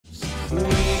We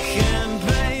can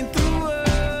paint the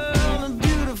world a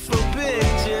beautiful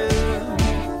picture.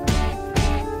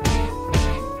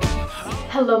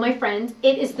 Hello my friends,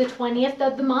 it is the 20th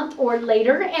of the month or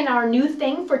later, and our new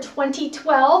thing for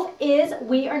 2012 is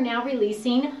we are now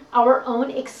releasing our own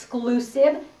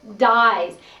exclusive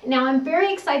dies. Now I'm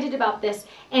very excited about this,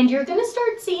 and you're going to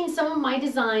start seeing some of my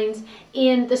designs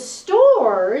in the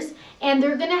stores, and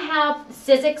they're going to have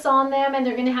Sizzix on them, and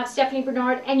they're going to have Stephanie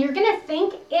Barnard, and you're going to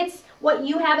think it's what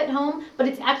you have at home, but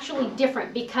it's actually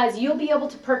different because you'll be able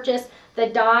to purchase the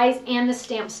dies and the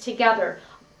stamps together.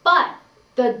 But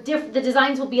the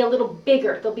designs will be a little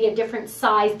bigger. They'll be a different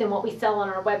size than what we sell on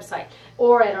our website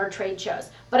or at our trade shows.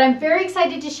 But I'm very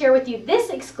excited to share with you this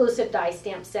exclusive die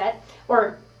stamp set,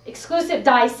 or exclusive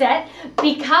die set,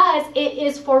 because it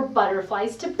is for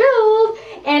butterflies to build,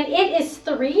 and it is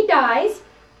 3 dies.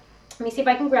 Let me see if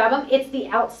I can grab them. It's the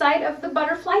outside of the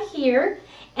butterfly here,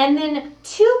 and then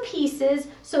 2 pieces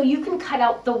so you can cut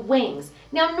out the wings.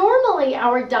 Now normally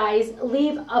our dies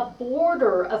leave a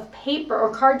border of paper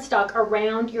or cardstock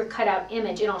around your cutout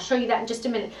image, and I'll show you that in just a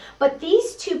minute. But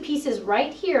these 2 pieces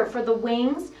right here for the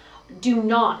wings do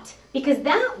not, because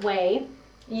that way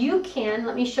you can,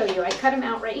 let me show you, I cut them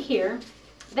out right here.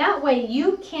 That way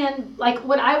you can, like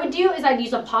what I would do is I'd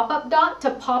use a pop-up dot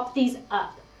to pop these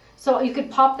up. So you could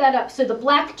pop that up so the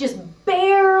black just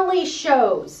barely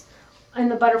shows in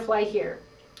the butterfly here.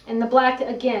 And the black,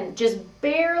 again, just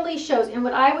barely shows. And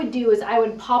what I would do is I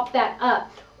would pop that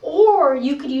up. Or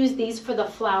you could use these for the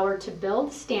flower to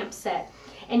build stamp set.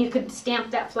 And you could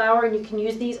stamp that flower and you can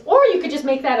use these. Or you could just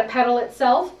make that a petal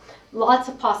itself. Lots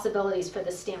of possibilities for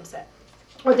this stamp set,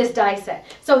 or this die set.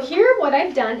 So here what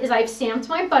I've done is I've stamped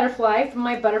my butterfly from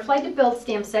my butterfly to build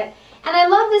stamp set. And I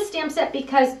love this stamp set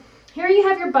because here you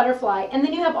have your butterfly, and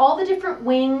then you have all the different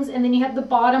wings, and then you have the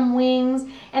bottom wings,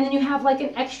 and then you have like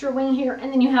an extra wing here,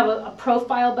 and then you have a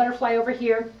profile butterfly over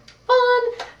here.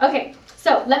 Fun! Okay,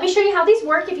 so let me show you how these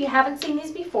work if you haven't seen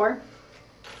these before.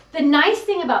 The nice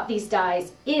thing about these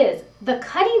dies is the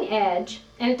cutting edge,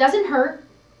 and it doesn't hurt,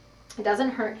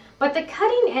 but the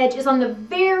cutting edge is on the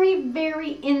very,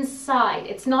 very inside.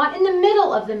 It's not in the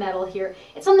middle of the metal here,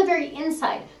 it's on the very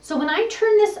inside. So when I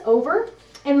turn this over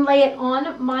and lay it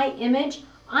on my image,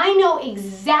 I know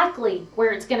exactly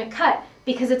where it's going to cut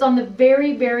because it's on the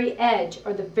very, very edge,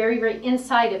 or the very, very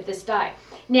inside of this die.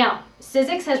 Now,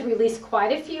 Sizzix has released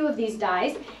quite a few of these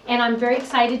dies, and I'm very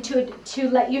excited to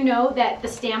let you know that the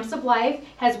Stamps of Life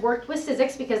has worked with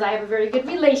Sizzix because I have a very good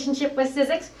relationship with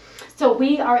Sizzix. So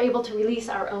we are able to release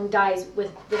our own dies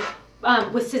with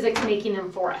Sizzix making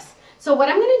them for us. So what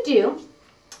I'm going to do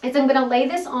is I'm going to lay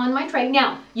this on my tray.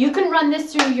 Now, you can run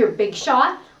this through your Big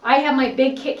Shot. I have my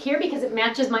big kit here because it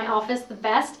matches my office the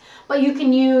best, but you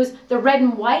can use the red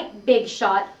and white Big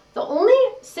Shot. The only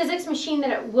Sizzix machine that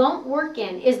it won't work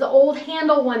in is the old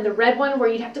handle one, the red one, where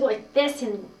you'd have to go like this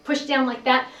and push down like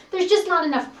that. There's just not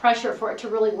enough pressure for it to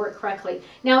really work correctly.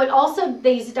 Now,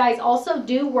 these dies also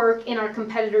do work in our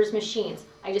competitors' machines.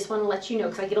 I just want to let you know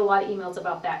because I get a lot of emails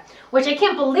about that, which I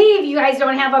can't believe you guys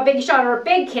don't have a Big Shot or a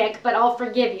Big Kick, but I'll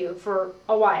forgive you for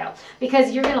a while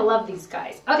because you're going to love these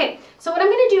guys. Okay, so what I'm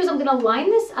going to do is I'm going to line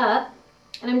this up,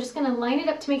 and I'm just going to line it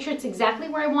up to make sure it's exactly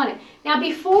where I want it. Now,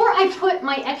 before I put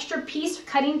my extra piece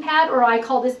cutting pad, or I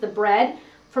call this the bread,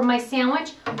 for my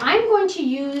sandwich, I'm going to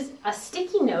use a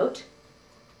sticky note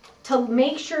to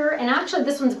make sure, and actually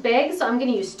this one's big, so I'm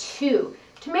going to use 2.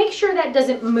 To make sure that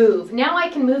doesn't move. Now I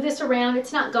can move this around,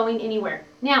 it's not going anywhere.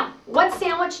 Now, what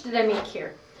sandwich did I make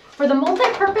here? For the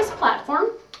multi-purpose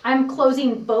platform, I'm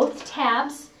closing both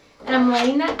tabs and I'm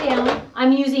laying that down.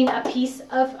 I'm using a piece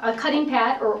of a cutting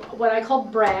pad, or what I call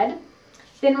bread.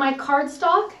 Then my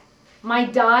cardstock, my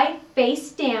die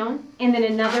face down, and then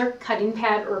another cutting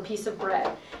pad or a piece of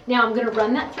bread. Now I'm going to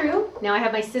run that through. Now I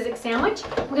have my Sizzix sandwich.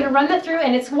 I'm going to run that through,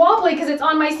 and it's wobbly because it's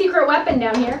on my secret weapon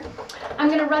down here. I'm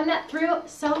going to run that through.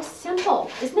 So simple.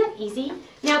 Isn't that easy?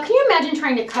 Now, can you imagine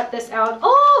trying to cut this out?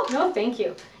 Oh, no, thank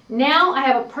you. Now I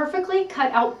have a perfectly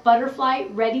cut out butterfly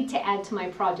ready to add to my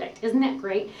project. Isn't that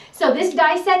great? So this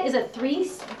die set is a three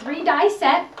die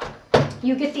set.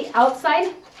 You get the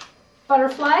outside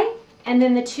butterfly and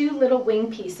then the 2 little wing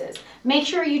pieces. Make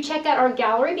sure you check out our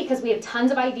gallery because we have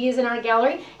tons of ideas in our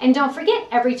gallery. And don't forget,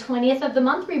 every 20th of the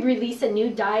month we release a new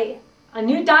die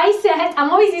set. I'm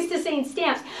always used to saying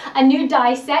stamps. A new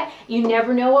die set. You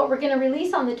never know what we're going to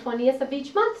release on the 20th of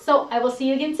each month. So I will see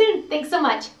you again soon. Thanks so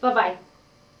much. Bye-bye.